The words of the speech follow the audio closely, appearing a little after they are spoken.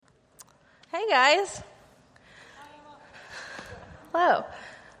Hey guys. Hello.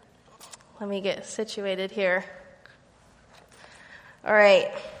 Let me get situated here. All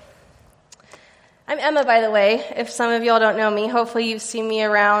right. I'm Emma, by the way. If some of y'all don't know me, hopefully you've seen me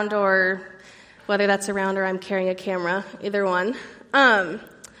around, or whether that's around or I'm carrying a camera, either one.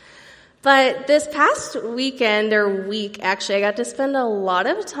 But this past weekend, or week actually, I got to spend a lot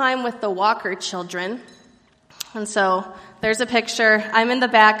of time with the Walker children. And so there's a picture. I'm in the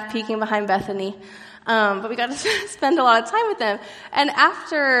back peeking behind Bethany. But we got to spend a lot of time with them. And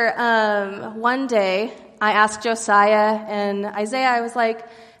after one day, I asked Josiah and Isaiah, I was like,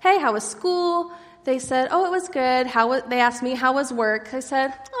 hey, how was school? They said, oh, it was good. They asked me, how was work? I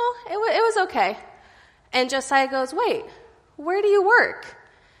said, oh, it was okay. And Josiah goes, wait, where do you work?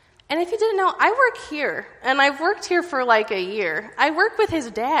 And if you didn't know, I work here, and I've worked here for like a year. I work with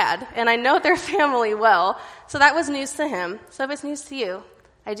his dad, and I know their family well, so that was news to him. So if it's news to you,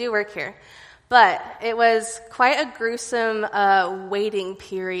 I do work here. But it was quite a gruesome waiting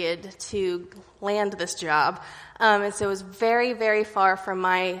period to land this job, and so it was very, very far from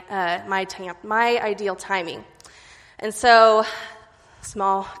my ideal timing. And so,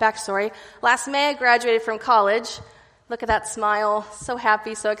 small backstory, last May I graduated from college. Look at that smile, so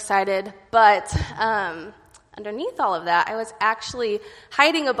happy, so excited. But underneath all of that, I was actually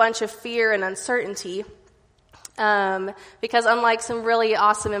hiding a bunch of fear and uncertainty because unlike some really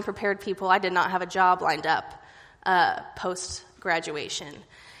awesome and prepared people, I did not have a job lined up post-graduation.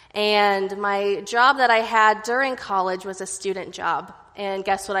 And my job that I had during college was a student job. And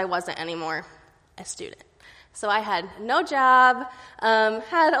guess what I wasn't anymore? A student. So I had no job,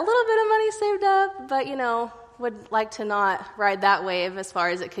 had a little bit of money saved up, but, would like to not ride that wave as far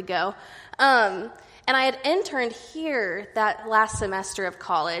as it could go. And I had interned here that last semester of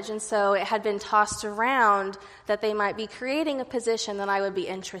college, and so it had been tossed around that they might be creating a position that I would be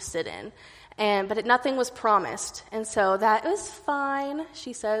interested in. But nothing was promised, and so that was fine,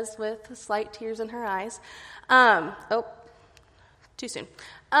 she says with slight tears in her eyes. Too soon.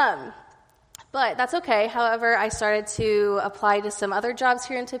 But that's okay. However, I started to apply to some other jobs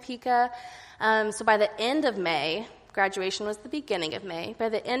here in Topeka. So by the end of May, graduation was the beginning of May. By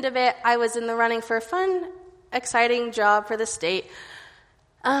the end of it, I was in the running for a fun, exciting job for the state.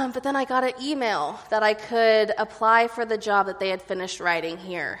 But then I got an email that I could apply for the job that they had finished writing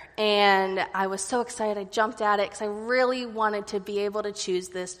here. And I was so excited. I jumped at it because I really wanted to be able to choose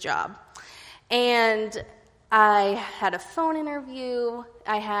this job. And I had a phone interview.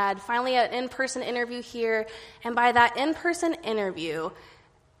 I had finally an in-person interview here. And by that in-person interview,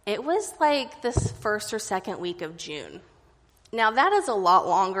 it was like this first or second week of June. Now, that is a lot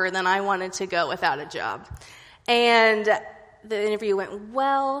longer than I wanted to go without a job. And the interview went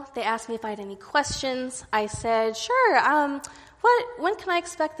well. They asked me if I had any questions. I said, sure. When can I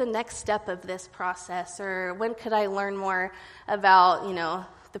expect the next step of this process? Or when could I learn more about,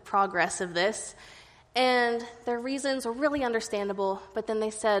 the progress of this? And their reasons were really understandable, but then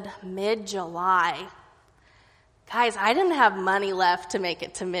they said mid-July. Guys, I didn't have money left to make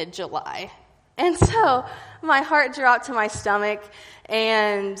it to mid-July. And so my heart dropped to my stomach,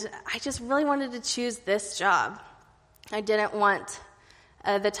 and I just really wanted to choose this job. I didn't want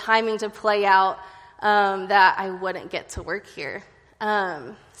the timing to play out that I wouldn't get to work here.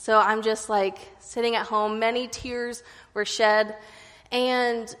 So I'm just like sitting at home. Many tears were shed.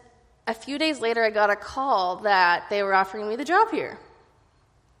 And a few days later, I got a call that they were offering me the job here.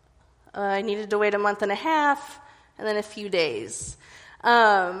 I needed to wait a month and a half. And then a few days.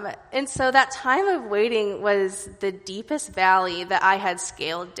 And so that time of waiting was the deepest valley that I had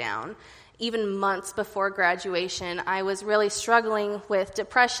scaled down. Even months before graduation, I was really struggling with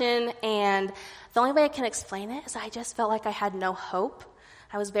depression, and the only way I can explain it is I just felt like I had no hope.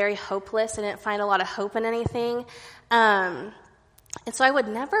 I was very hopeless. I didn't find a lot of hope in anything. And so I would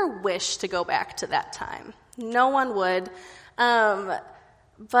never wish to go back to that time. No one would.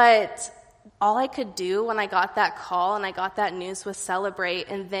 But all I could do when I got that call and I got that news was celebrate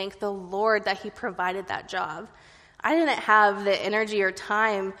and thank the Lord that He provided that job. I didn't have the energy or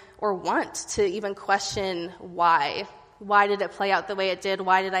time or want to even question why. Why did it play out the way it did?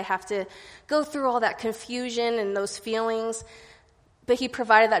 Why did I have to go through all that confusion and those feelings? But He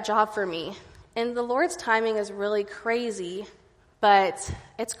provided that job for me. And the Lord's timing is really crazy, but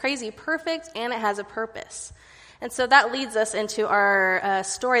it's crazy perfect and it has a purpose. And so that leads us into our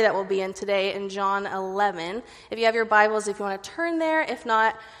story that we'll be in today in John 11. If you have your Bibles, if you want to turn there. If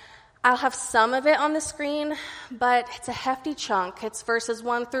not, I'll have some of it on the screen, but it's a hefty chunk. It's verses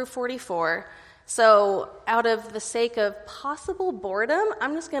 1 through 44. So out of the sake of possible boredom,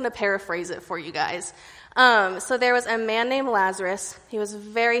 I'm just going to paraphrase it for you guys. So there was a man named Lazarus. He was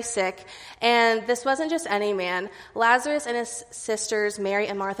very sick, and this wasn't just any man. Lazarus and his sisters, Mary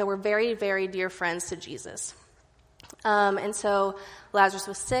and Martha, were very, very dear friends to Jesus. And so Lazarus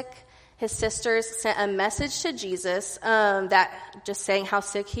was sick. His sisters sent a message to Jesus that just saying how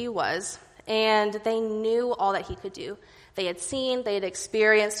sick he was, and they knew all that he could do. They had seen, they had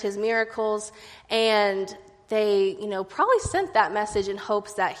experienced his miracles, and they, probably sent that message in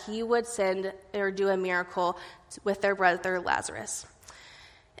hopes that he would send or do a miracle with their brother Lazarus.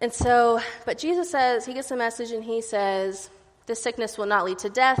 And so, but Jesus says, he gets a message and he says, this sickness will not lead to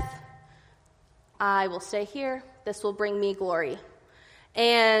death. I will stay here. This will bring me glory.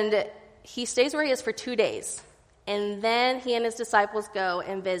 And he stays where he is for 2 days. And then he and his disciples go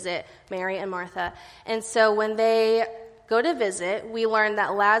and visit Mary and Martha. And so when they go to visit, we learn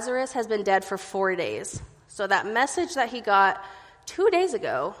that Lazarus has been dead for 4 days. So that message that he got 2 days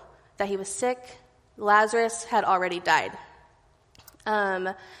ago, that he was sick, Lazarus had already died.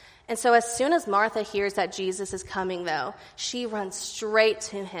 And so as soon as Martha hears that Jesus is coming, though, she runs straight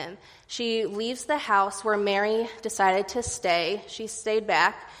to him. She leaves the house where Mary decided to stay. She stayed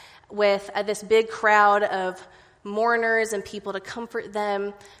back with this big crowd of mourners and people to comfort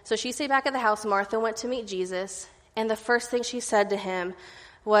them. So she stayed back at the house. Martha went to meet Jesus, and the first thing she said to him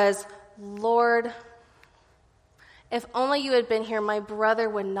was, Lord, if only you had been here, my brother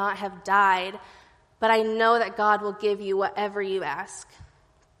would not have died, but I know that God will give you whatever you ask.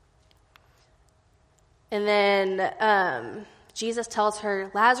 And then Jesus tells her,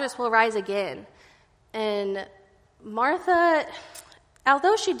 Lazarus will rise again. And Martha,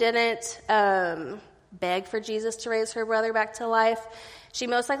 although she didn't beg for Jesus to raise her brother back to life, she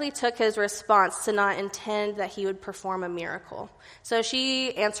most likely took his response to not intend that he would perform a miracle. So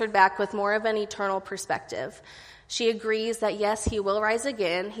she answered back with more of an eternal perspective. She agrees that, yes, he will rise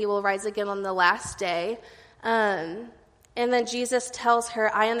again. He will rise again on the last day. And then Jesus tells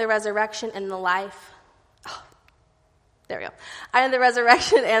her, I am the resurrection and the life. Oh, there we go. I am the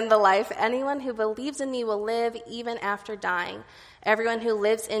resurrection and the life. Anyone who believes in me will live even after dying. Everyone who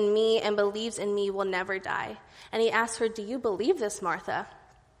lives in me and believes in me will never die. And he asks her, do you believe this, Martha?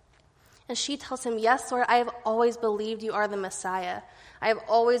 And she tells him, yes, Lord, I have always believed you are the Messiah. I have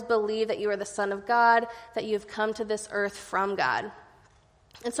always believed that you are the Son of God, that you have come to this earth from God.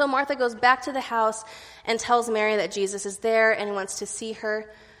 And so Martha goes back to the house and tells Mary that Jesus is there and wants to see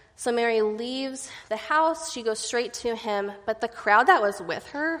her. So Mary leaves the house. She goes straight to him, but the crowd that was with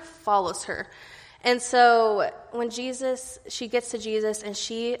her follows her. And so when she gets to Jesus, and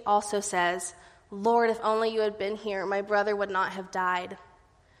she also says, Lord, if only you had been here, my brother would not have died.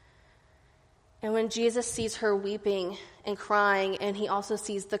 And when Jesus sees her weeping and crying, and he also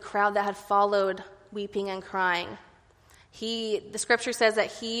sees the crowd that had followed weeping and crying, the scripture says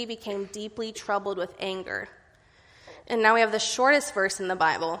that he became deeply troubled with anger. And now we have the shortest verse in the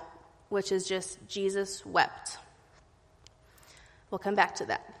Bible, which is just Jesus wept. We'll come back to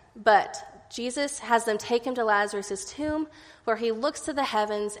that. But Jesus has them take him to Lazarus' tomb, where he looks to the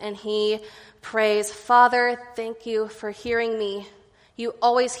heavens and he prays, Father, thank you for hearing me. You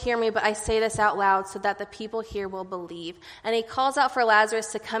always hear me, but I say this out loud so that the people here will believe. And he calls out for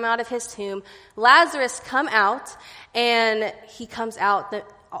Lazarus to come out of his tomb. Lazarus, come out. And he comes out,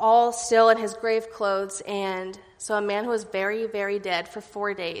 all still in his grave clothes. And so a man who was very, very dead for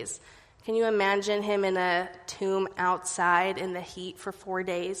 4 days. Can you imagine him in a tomb outside in the heat for 4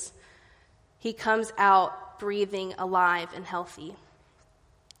 days? He comes out breathing, alive, and healthy.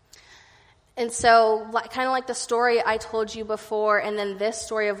 And so, kind of like the story I told you before, and then this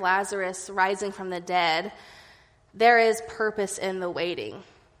story of Lazarus rising from the dead, there is purpose in the waiting.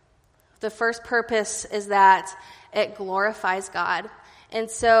 The first purpose is that it glorifies God. And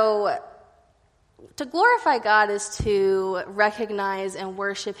so, to glorify God is to recognize and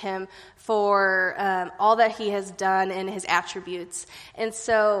worship him for all that he has done and his attributes. And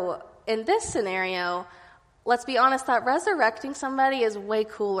so, in this scenario, let's be honest, that resurrecting somebody is way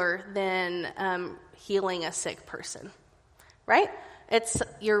cooler than healing a sick person, right?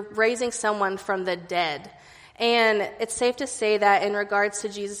 You're raising someone from the dead. And it's safe to say that in regards to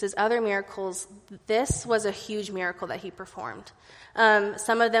Jesus' other miracles, this was a huge miracle that he performed.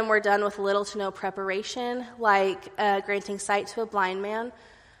 Some of them were done with little to no preparation, like granting sight to a blind man.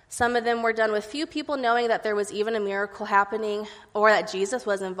 Some of them were done with few people knowing that there was even a miracle happening or that Jesus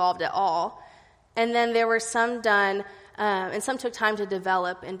was involved at all. And then there were some done, and some took time to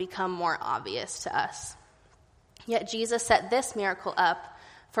develop and become more obvious to us. Yet Jesus set this miracle up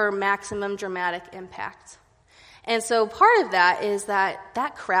for maximum dramatic impact. And so part of that is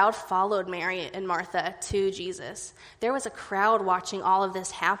that crowd followed Mary and Martha to Jesus. There was a crowd watching all of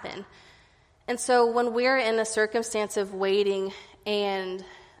this happen. And so when we're in a circumstance of waiting and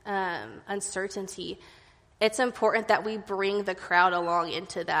uncertainty, it's important that we bring the crowd along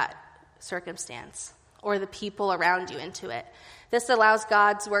into that circumstance, or the people around you into it. This allows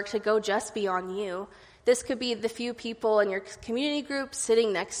God's work to go just beyond you. This could be the few people in your community group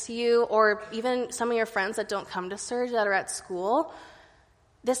sitting next to you, or even some of your friends that don't come to Surge that are at school.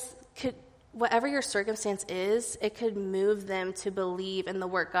 This could, whatever your circumstance is, it could move them to believe in the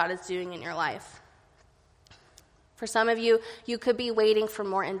work God is doing in your life. For some of you, you could be waiting for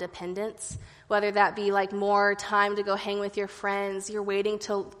more independence, whether that be like more time to go hang with your friends. You're waiting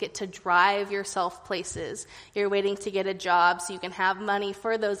to get to drive yourself places. You're waiting to get a job so you can have money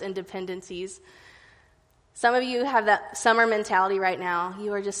for those independencies. Some of you have that summer mentality right now.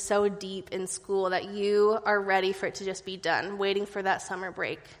 You are just so deep in school that you are ready for it to just be done, waiting for that summer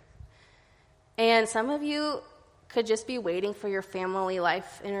break. And some of you could just be waiting for your family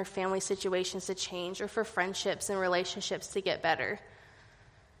life and your family situations to change, or for friendships and relationships to get better.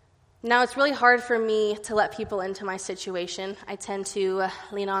 Now, it's really hard for me to let people into my situation. I tend to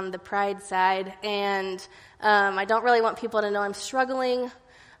lean on the pride side, and I don't really want people to know I'm struggling.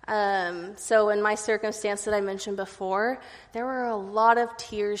 So in my circumstance that I mentioned before, there were a lot of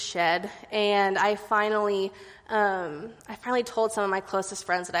tears shed, and I finally told some of my closest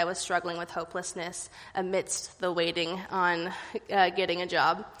friends that I was struggling with hopelessness amidst the waiting on getting a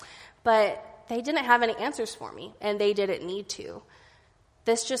job. But they didn't have any answers for me, and they didn't need to.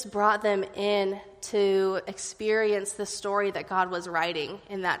 This just brought them in to experience the story that God was writing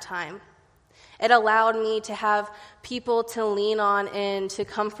in that time. It allowed me to have people to lean on and to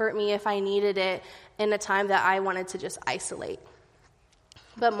comfort me if I needed it in a time that I wanted to just isolate.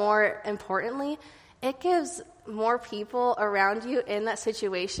 But more importantly, it gives more people around you in that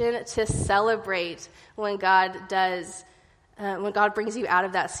situation to celebrate when God brings you out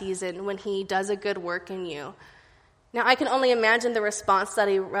of that season, when he does a good work in you. Now, I can only imagine the response that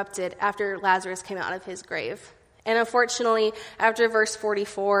erupted after Lazarus came out of his grave. And unfortunately, after verse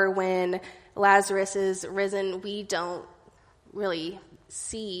 44, when Lazarus is risen, we don't really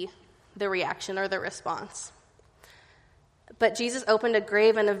see the reaction or the response. But Jesus opened a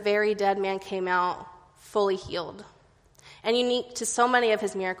grave, and a very dead man came out fully healed. And unique to so many of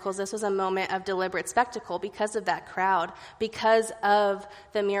his miracles, this was a moment of deliberate spectacle because of that crowd, because of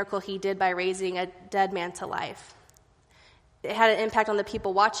the miracle he did by raising a dead man to life. It had an impact on the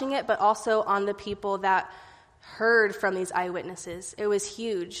people watching it, but also on the people that heard from these eyewitnesses. It was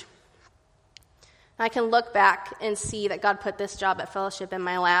huge. I can look back and see that God put this job at Fellowship in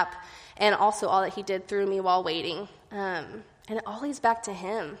my lap, and also all that he did through me while waiting. And it all leads back to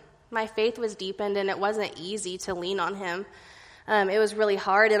him. My faith was deepened, and it wasn't easy to lean on him. It was really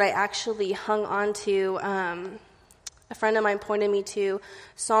hard, and I actually hung on to, a friend of mine pointed me to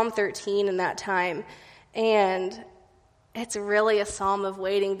Psalm 13 in that time, and it's really a psalm of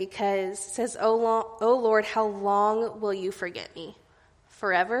waiting, because it says, O Lord, how long will you forget me?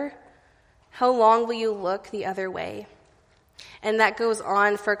 Forever? How long will you look the other way? And that goes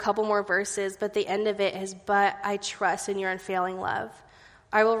on for a couple more verses, but the end of it is, but I trust in your unfailing love.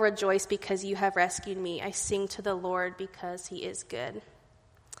 I will rejoice because you have rescued me. I sing to the Lord because he is good.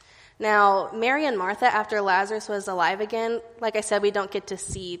 Now, Mary and Martha, after Lazarus was alive again, like I said, we don't get to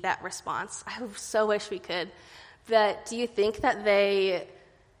see that response. I so wish we could. But do you think that they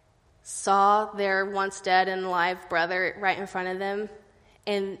saw their once dead and alive brother right in front of them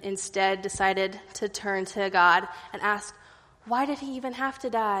and instead decided to turn to God and ask, why did he even have to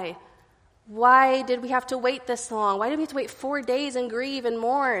die? Why did we have to wait this long? Why did we have to wait 4 days and grieve and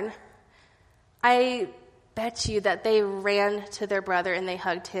mourn? I bet you that they ran to their brother and they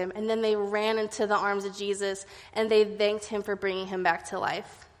hugged him, and then they ran into the arms of Jesus and they thanked him for bringing him back to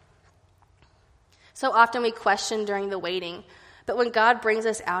life. So often we question during the waiting, but when God brings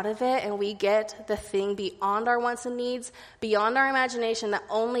us out of it and we get the thing beyond our wants and needs, beyond our imagination that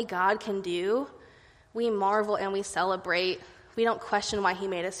only God can do, we marvel and we celebrate. We don't question why he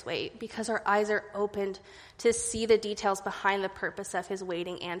made us wait, because our eyes are opened to see the details behind the purpose of his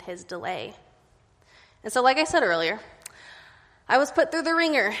waiting and his delay. And so, like I said earlier, I was put through the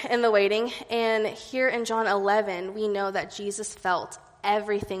ringer in the waiting, and here in John 11, we know that Jesus felt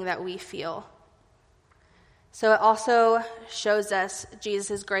everything that we feel. So it also shows us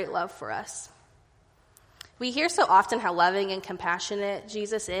Jesus' great love for us. We hear so often how loving and compassionate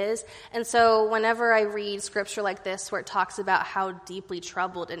Jesus is, and so whenever I read scripture like this where it talks about how deeply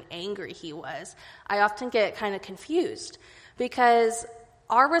troubled and angry he was, I often get kind of confused, because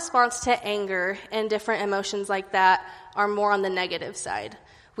our response to anger and different emotions like that are more on the negative side.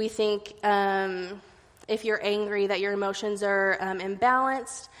 We think if you're angry that your emotions are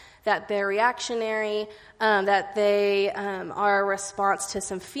imbalanced, that they're reactionary, that they are a response to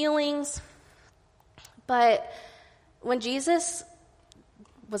some feelings. But when Jesus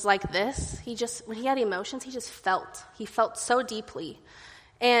was like this, when he had emotions, he just felt. He felt so deeply.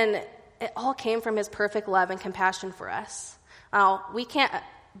 And it all came from his perfect love and compassion for us. Now, we can't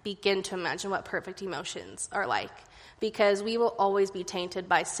begin to imagine what perfect emotions are like, because we will always be tainted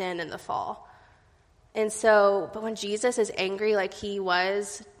by sin and the fall. And so, but when Jesus is angry like he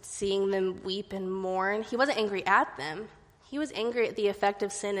was, seeing them weep and mourn, he wasn't angry at them. He was angry at the effect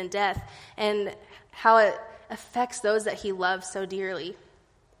of sin and death and how it affects those that he loves so dearly.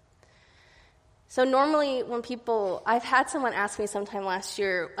 So normally I've had someone ask me sometime last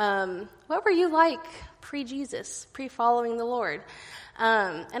year, what were you like pre-Jesus, pre-following the Lord?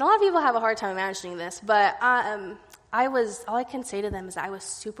 And a lot of people have a hard time imagining this, but all I can say to them is I was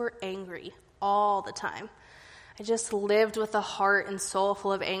super angry all the time. I just lived with a heart and soul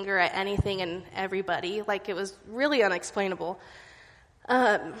full of anger at anything and everybody. Like, it was really unexplainable.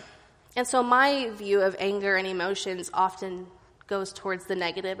 And so my view of anger and emotions often goes towards the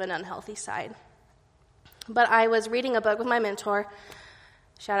negative and unhealthy side. But I was reading a book with my mentor,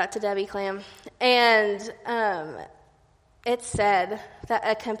 shout out to Debbie Clam, and it said that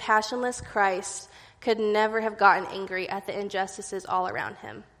a compassionless Christ could never have gotten angry at the injustices all around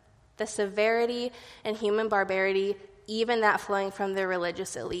him. The severity and human barbarity, even that flowing from the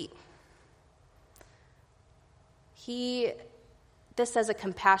religious elite. This says a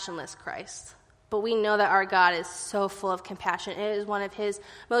compassionless Christ. But we know that our God is so full of compassion. It is one of his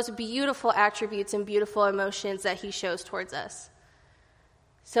most beautiful attributes and beautiful emotions that he shows towards us.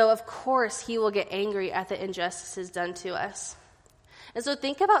 So, of course, he will get angry at the injustices done to us. And so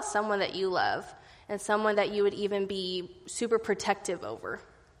think about someone that you love and someone that you would even be super protective over.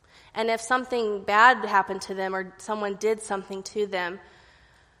 And if something bad happened to them or someone did something to them,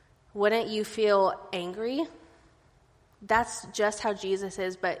 wouldn't you feel angry? That's just how Jesus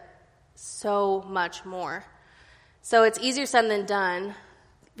is, but so much more. So it's easier said than done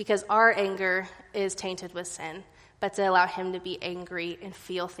because our anger is tainted with sin, but to allow him to be angry and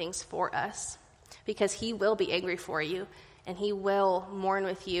feel things for us, because he will be angry for you and he will mourn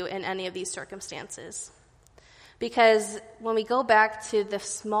with you in any of these circumstances. Because when we go back to the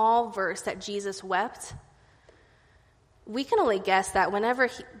small verse that Jesus wept, we can only guess that whenever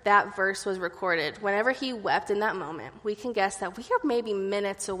that verse was recorded, whenever he wept in that moment, we can guess that we are maybe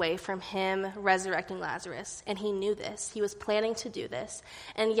minutes away from him resurrecting Lazarus. And he knew this. He was planning to do this.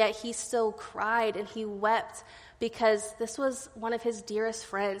 And yet he still cried and he wept because this was one of his dearest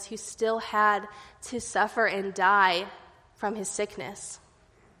friends who still had to suffer and die from his sickness.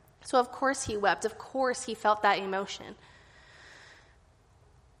 So of course he wept. Of course he felt that emotion.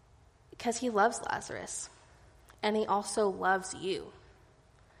 Because he loves Lazarus. And he also loves you.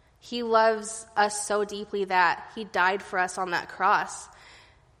 He loves us so deeply that he died for us on that cross.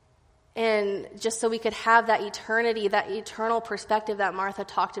 And just so we could have that eternity, that eternal perspective that Martha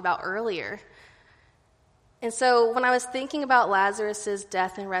talked about earlier. And so when I was thinking about Lazarus'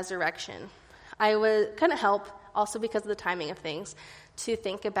 death and resurrection, I couldn't help, also because of the timing of things, to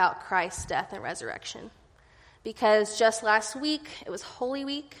think about Christ's death and resurrection. Because just last week, it was Holy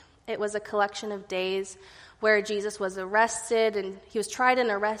Week. It was a collection of days where Jesus was arrested, and he was tried and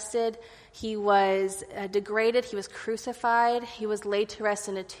arrested. He was degraded. He was crucified. He was laid to rest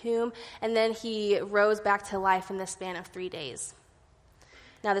in a tomb, and then he rose back to life in the span of 3 days.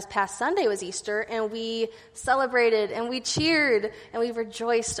 Now, this past Sunday was Easter, and we celebrated, and we cheered, and we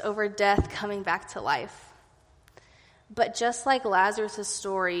rejoiced over death coming back to life. But just like Lazarus'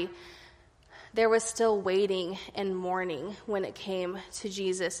 story, there was still waiting and mourning when it came to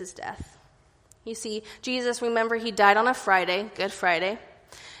Jesus' death. You see, Jesus, remember, he died on a Friday, Good Friday,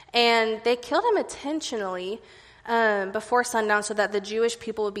 and they killed him intentionally before sundown so that the Jewish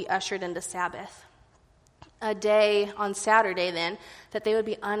people would be ushered into Sabbath. A day on Saturday then that they would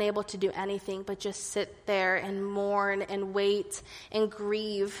be unable to do anything but just sit there and mourn and wait and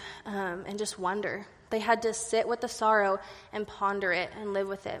grieve and just wonder. They had to sit with the sorrow and ponder it and live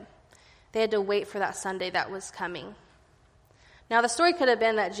with it. They had to wait for that Sunday that was coming. Now, the story could have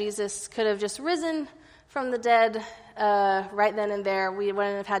been that Jesus could have just risen from the dead right then and there. We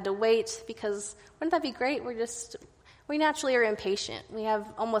wouldn't have had to wait, because wouldn't that be great? We naturally are impatient. We have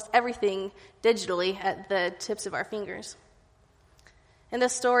almost everything digitally at the tips of our fingers. And the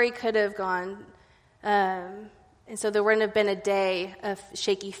story could have gone, and so there wouldn't have been a day of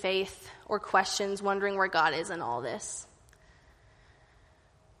shaky faith or questions, wondering where God is in all this.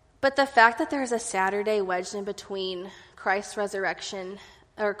 But the fact that there's a Saturday wedged in between Christ's resurrection,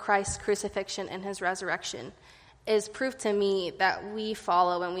 or Christ's crucifixion and his resurrection, is proof to me that we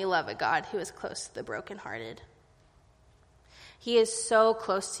follow and we love a God who is close to the brokenhearted. He is so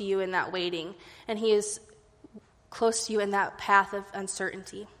close to you in that waiting, and he is close to you in that path of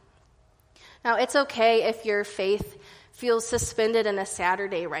uncertainty. Now, it's okay if your faith feels suspended in a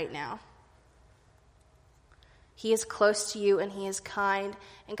Saturday right now. He is close to you, and he is kind.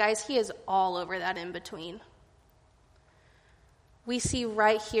 And guys, he is all over that in between. We see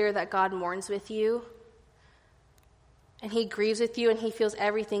right here that God mourns with you, and he grieves with you, and he feels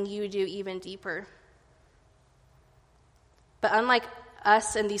everything you do even deeper. But unlike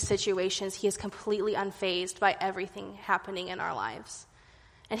us in these situations, he is completely unfazed by everything happening in our lives.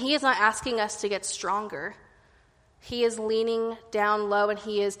 And he is not asking us to get stronger. He is leaning down low, and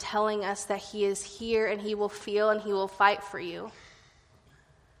he is telling us that he is here, and he will feel, and he will fight for you.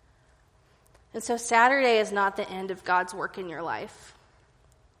 And so Saturday is not the end of God's work in your life.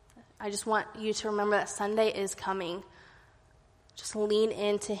 I just want you to remember that Sunday is coming. Just lean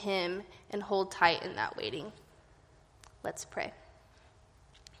into him and hold tight in that waiting. Let's pray.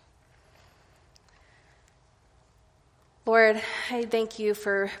 Lord, I thank you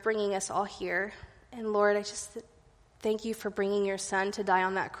for bringing us all here. And Lord, I just thank you for bringing your son to die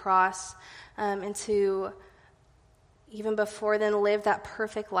on that cross, and to, even before then, live that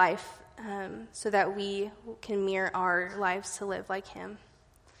perfect life, so that we can mirror our lives to live like him.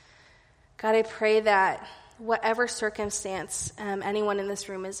 God, I pray that whatever circumstance anyone in this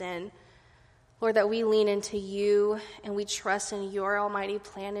room is in, Lord, that we lean into you and we trust in your almighty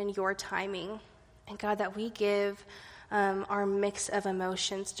plan and your timing. And God, that we give our mix of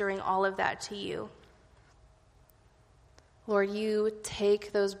emotions during all of that to you. Lord, you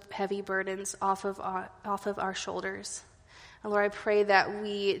take those heavy burdens off of our shoulders. And Lord, I pray that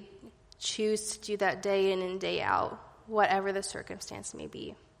we choose to do that day in and day out, whatever the circumstance may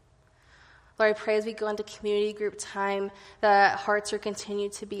be. Lord, I pray as we go into community group time that hearts are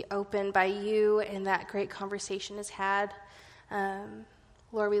continued to be opened by you and that great conversation is had.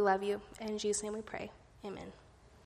 Lord, we love you. In Jesus' name we pray. Amen.